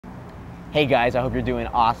Hey guys, I hope you're doing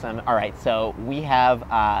awesome. All right, so we have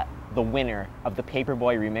the winner of the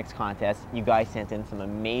Paperboy Remix contest. You guys sent in some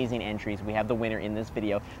amazing entries. We have the winner in this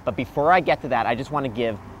video. But before I get to that, I just want to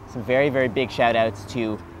give some very, very big shout outs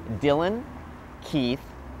to Dylan, Keith,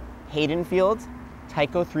 Hayden Fields,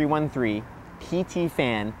 Tycho313, PT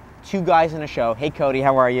Fan, Two Guys in a Show. Hey Cody,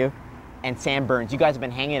 how are you? And Sam Burns. You guys have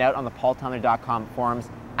been hanging out on the paultumler.com forums.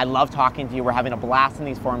 I love talking to you. We're having a blast in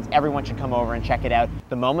these forums. Everyone should come over and check it out.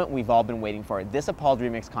 The moment we've all been waiting for. This Apauled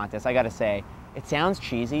Remix contest, I gotta say, it sounds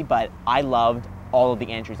cheesy, but I loved all of the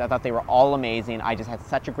entries. I thought they were all amazing. I just had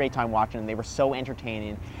such a great time watching them. They were so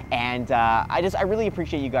entertaining. And I really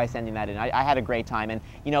appreciate you guys sending that in. I had a great time. And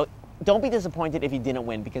you know, don't be disappointed if you didn't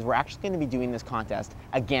win, because we're actually going to be doing this contest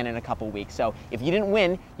again in a couple weeks. So if you didn't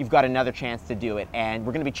win, you've got another chance to do it. And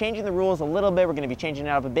we're going to be changing the rules a little bit. We're going to be changing it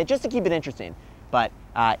up a bit just to keep it interesting. But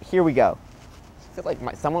here we go. I feel like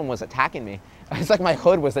someone was attacking me. It's like my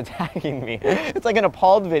hood was attacking me. It's like an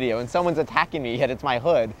Apauled video and someone's attacking me, yet it's my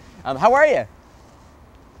hood. How are you?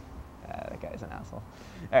 That guy's an asshole.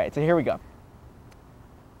 All right, so here we go.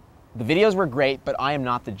 The videos were great, but I am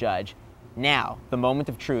not the judge. Now, the moment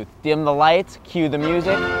of truth. Dim the lights, cue the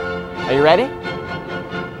music. Are you ready?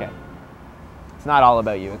 Okay. It's not all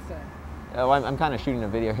about you. I'm kind of shooting a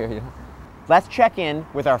video here. You know? Let's check in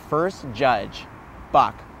with our first judge,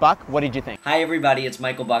 Buck. Buck, what did you think? Hi everybody, it's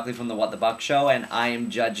Michael Buckley from the What the Buck Show, and I am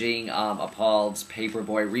judging Apauled's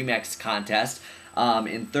Paperboy Remix contest.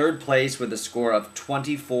 In third place with a score of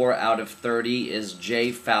 24 out of 30 is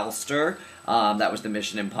Jay Falster. That was the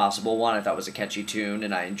Mission Impossible one. I thought it was a catchy tune,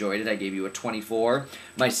 and I enjoyed it. I gave you a 24.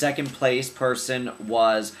 My second place person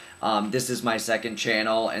was This Is My Second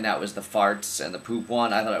Channel, and that was the farts and the poop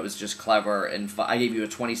one. I thought it was just clever, and I gave you a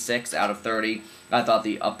 26 out of 30. I thought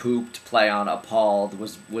the pooped play on Apauled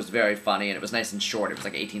was very funny, and it was nice and short. It was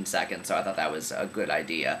like 18 seconds, so I thought that was a good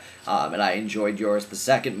idea. And I enjoyed yours the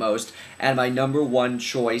second most. And my number one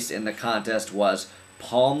choice in the contest was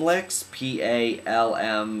Palmlix, P-A-L-M-L-I-X,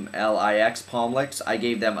 Palmlix. I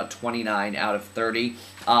gave them a 29 out of 30.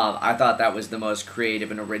 I thought that was the most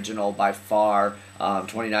creative and original by far.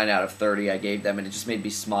 29 out of 30 I gave them, and it just made me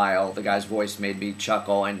smile. The guy's voice made me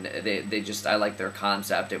chuckle, and I like their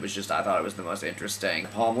concept. It was just, I thought it was the most interesting.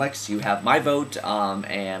 Palmlix, you have my vote,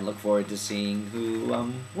 and look forward to seeing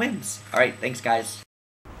who wins. All right, thanks guys.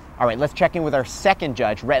 All right, let's check in with our second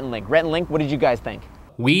judge, Rhett and Link. Rhett and Link, what did you guys think?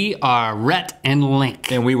 We are Rhett and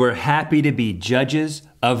Link. And we were happy to be judges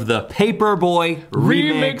of the Paperboy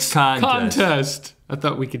Remix contest. I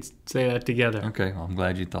thought we could say that together. Okay, well, I'm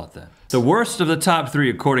glad you thought that. The worst of the top three,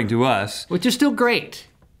 according to us. Which is still great.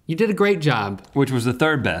 You did a great job. Which was the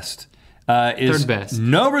third best. Is third best.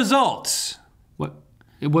 No results. What?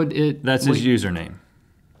 That's his username.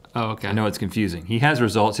 Oh, okay. I know it's confusing. He has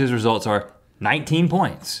results. His results are 19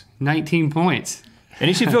 points. 19 points. And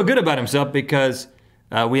he should feel good about himself because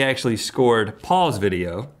we actually scored Paul's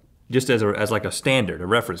video just as like a standard, a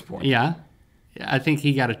reference point. Yeah. I think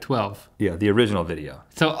he got a 12. Yeah, the original video.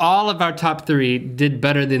 So all of our top three did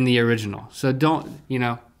better than the original. So don't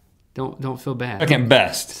feel bad. Second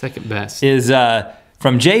best. Second best. Is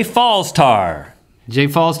from Jay Falstar. Jay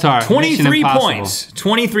Falstar. 23 points.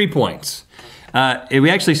 23 points. We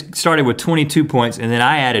actually started with 22 points, and then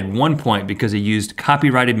I added 1 point because he used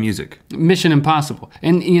copyrighted music. Mission Impossible.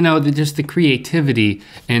 And you know, just the creativity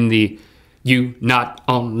and you not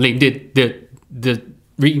only did the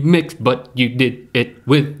remix, but you did it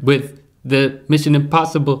with the Mission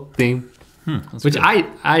Impossible theme. Which good.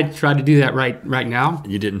 I tried to do that right now.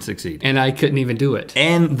 You didn't succeed. And I couldn't even do it.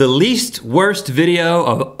 And the least worst video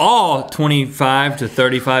of all 25 to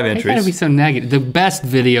 35 entries. You gotta be so negative. The best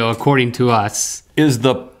video, according to us, is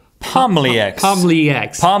the Palmlix.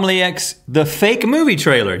 Palmlix, the fake movie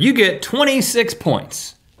trailer. You get 26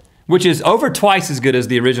 points, which is over twice as good as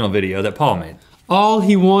the original video that Paul made. All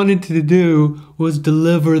he wanted to do was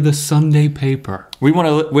deliver the Sunday paper. We want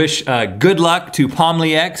to wish good luck to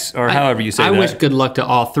Palmlix, or however you say that. I wish good luck to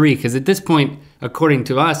all three, because at this point, according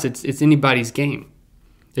to us, it's anybody's game.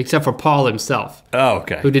 Except for Paul himself. Oh,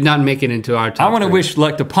 okay. Who did not make it into our top I want to three. wish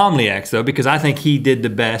luck to Palmlix, though, because I think he did the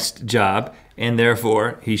best job, and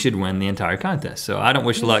therefore he should win the entire contest. So I don't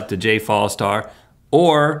wish luck to Jay Falstar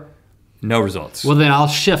or no results. Well, then I'll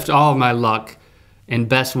shift all of my luck and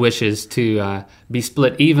best wishes to be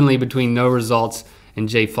split evenly between no results and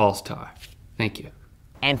Jay Falstar. Thank you.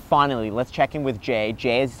 And finally, let's check in with Jay.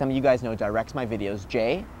 Jay, as some of you guys know, directs my videos.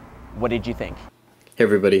 Jay, what did you think? Hey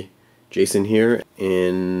everybody, Jason here.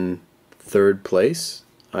 In third place,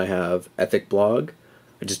 I have Ethic Blog.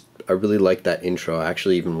 I really like that intro. I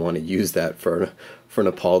actually even want to use that for an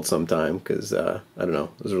Apauled sometime because, I don't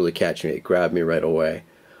know, it was really catchy. It grabbed me right away.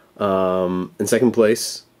 In second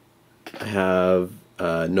place, I have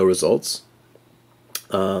No Results.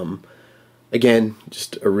 Again,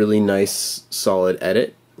 just a really nice, solid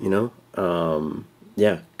edit, you know.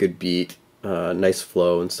 Yeah, good beat, nice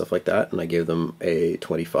flow and stuff like that, and I gave them a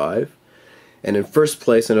 25. And in first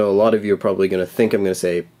place, I know a lot of you are probably going to think I'm going to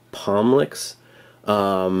say Palmlix.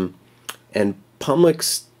 And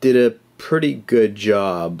Palmlix did a pretty good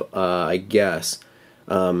job, I guess.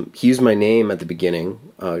 He used my name at the beginning,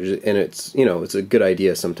 and it's, you know, it's a good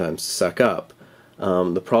idea sometimes to suck up.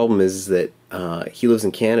 The problem is that he lives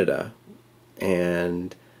in Canada,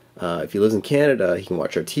 and if he lives in Canada, he can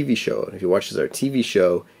watch our TV show. And if he watches our TV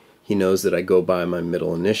show, he knows that I go by my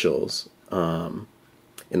middle initials in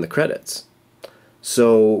the credits.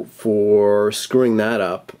 So for screwing that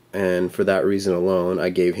up, and for that reason alone, I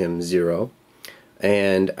gave him 0.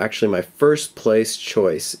 And actually my first place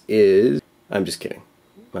choice is, I'm just kidding,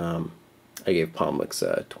 I gave Palmlix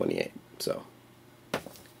 28. So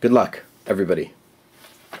good luck, everybody.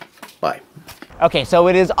 Bye. Okay, so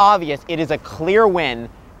it is obvious, it is a clear win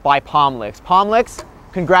by Palmlix. Palmlix,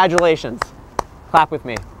 congratulations. Clap with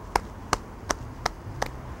me.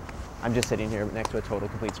 I'm just sitting here next to a total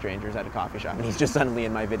complete stranger at a coffee shop, and he's just suddenly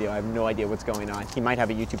in my video. I have no idea what's going on. He might have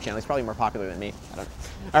a YouTube channel. He's probably more popular than me. I don't know.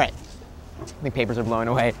 All right, I think papers are blowing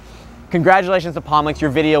away. Congratulations to Palmlix. Your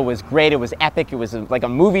video was great. It was epic. It was like a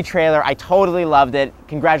movie trailer. I totally loved it.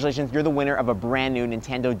 Congratulations. You're the winner of a brand new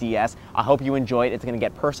Nintendo DS. I hope you enjoy it. It's going to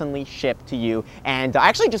get personally shipped to you. And I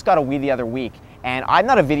actually just got a Wii the other week. And I'm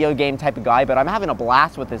not a video game type of guy, but I'm having a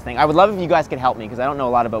blast with this thing. I would love if you guys could help me because I don't know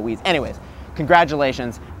a lot about Wiis. Anyways,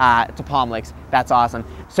 congratulations to Palmlix. That's awesome.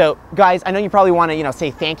 So guys, I know you probably want to, you know,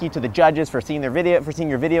 say thank you to the judges for seeing their video, for seeing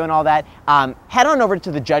your video and all that. Head on over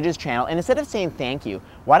to the judges channel, and instead of saying thank you,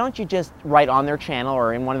 why don't you just write on their channel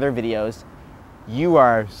or in one of their videos, "You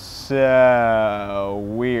are so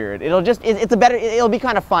weird." It'll just, it'll be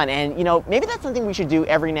kind of fun. And you know, maybe that's something we should do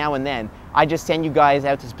every now and then. I just send you guys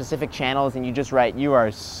out to specific channels and you just write, "You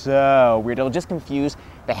are so weird." It'll just confuse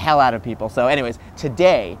the hell out of people. So anyways,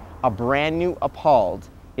 today, a brand new Apauled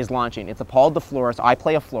is launching. It's Apauled the Florist. I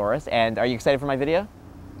play a florist, and are you excited for my video?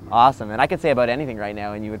 Awesome, and I could say about anything right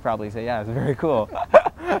now, and you would probably say, yeah, it's very cool.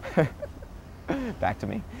 Back to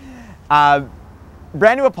me.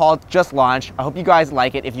 Brand new Apauled just launched. I hope you guys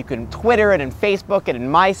like it. If you can Twitter it and Facebook it and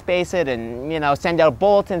MySpace it and, you know, send out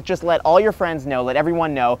bulletins, just let all your friends know, let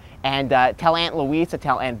everyone know, and tell Aunt Louise to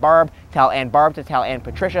tell Aunt Barb, tell Aunt Barb to tell Aunt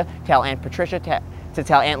Patricia, tell Aunt Patricia to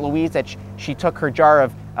tell Aunt Louise that she took her jar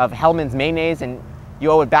of Hellman's mayonnaise and you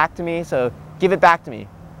owe it back to me, so give it back to me.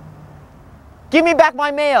 Give me back my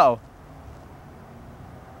mayo.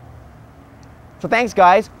 So thanks,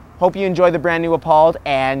 guys. Hope you enjoy the brand new Apauled,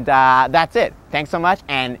 and that's it. Thanks so much,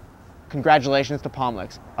 and congratulations to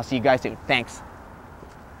Palmlix. I'll see you guys soon. Thanks.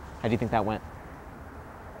 How do you think that went?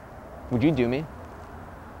 Would you do me?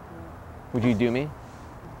 Would you do me?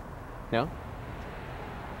 No?